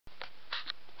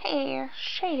Hey,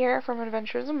 Shay here from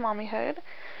Adventures in Mommyhood,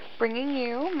 bringing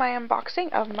you my unboxing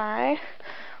of my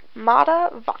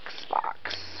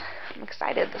ModaVoxBox. I'm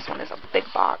excited, this one is a big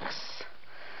box.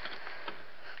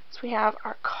 So we have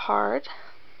our card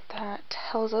that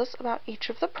tells us about each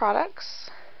of the products.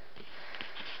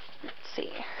 Let's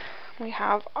see, we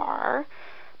have our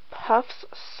Puffs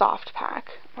Soft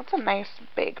Pack. That's a nice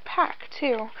big pack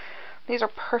too. These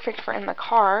are perfect for in the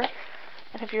car.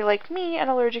 And if you're like me and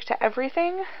allergic to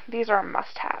everything, these are a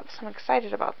must-have. So I'm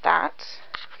excited about that.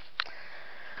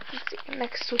 Let's see.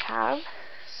 Next we have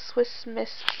Swiss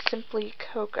Miss Simply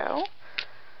Cocoa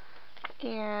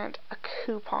and a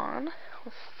coupon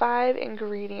with 5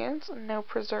 ingredients, no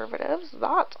preservatives.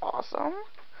 That's awesome.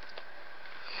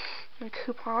 And a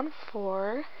coupon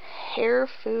for hair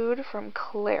food from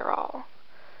Clairol.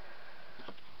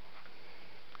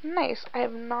 Nice. I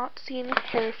have not seen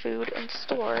hair food in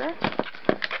store.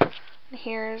 And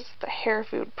here's the hair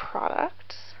food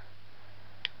products.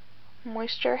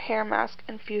 Moisture hair mask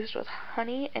infused with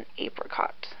honey and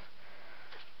apricot.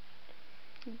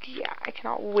 Yeah, I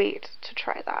cannot wait to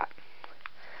try that.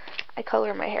 I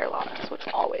color my hair lots, so it's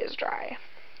always dry.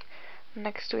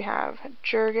 Next we have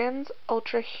Jergens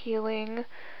Ultra Healing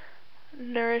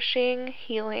Nourishing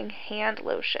Healing Hand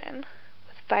Lotion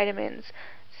with vitamins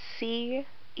C,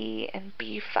 E, and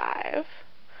B5.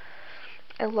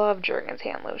 I love Jergens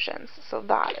hand lotions, so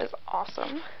that is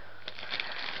awesome.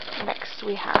 Next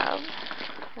we have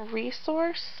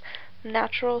Resource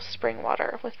Natural Spring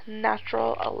Water with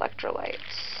natural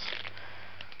electrolytes.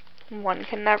 One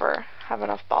can never have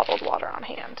enough bottled water on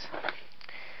hand.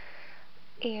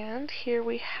 And here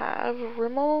we have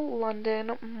Rimmel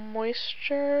London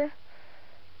Moisture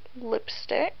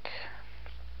Lipstick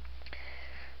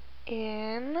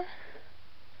in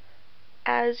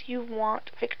As You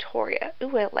Want Victoria.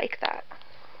 Ooh, I like that.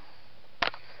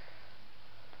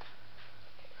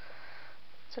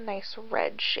 It's a nice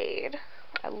red shade.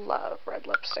 I love red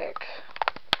lipstick.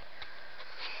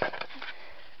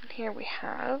 And here we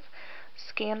have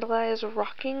Scandalize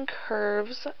Rocking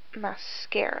Curves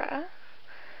Mascara.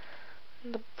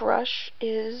 The brush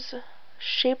is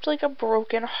shaped like a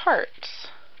broken heart.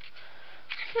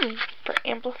 For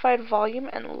amplified volume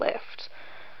and lift.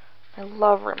 I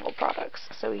love Rimmel products,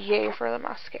 so yay for the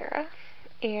mascara.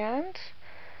 And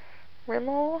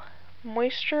Rimmel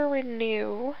Moisture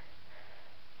Renew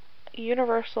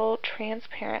Universal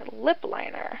Transparent Lip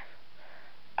Liner.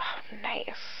 Oh,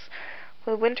 nice.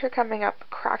 With winter coming up,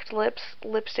 cracked lips,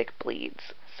 lipstick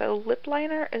bleeds. So lip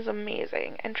liner is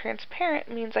amazing, and transparent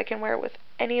means I can wear it with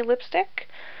any lipstick,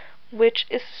 which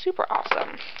is super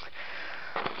awesome.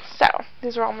 So,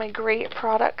 these are all my great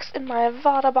products in my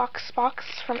ModaVoxBox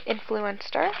box from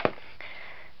Influenster.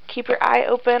 Keep your eye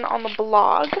open on the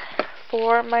blog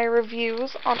for my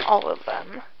reviews on all of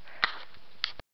them.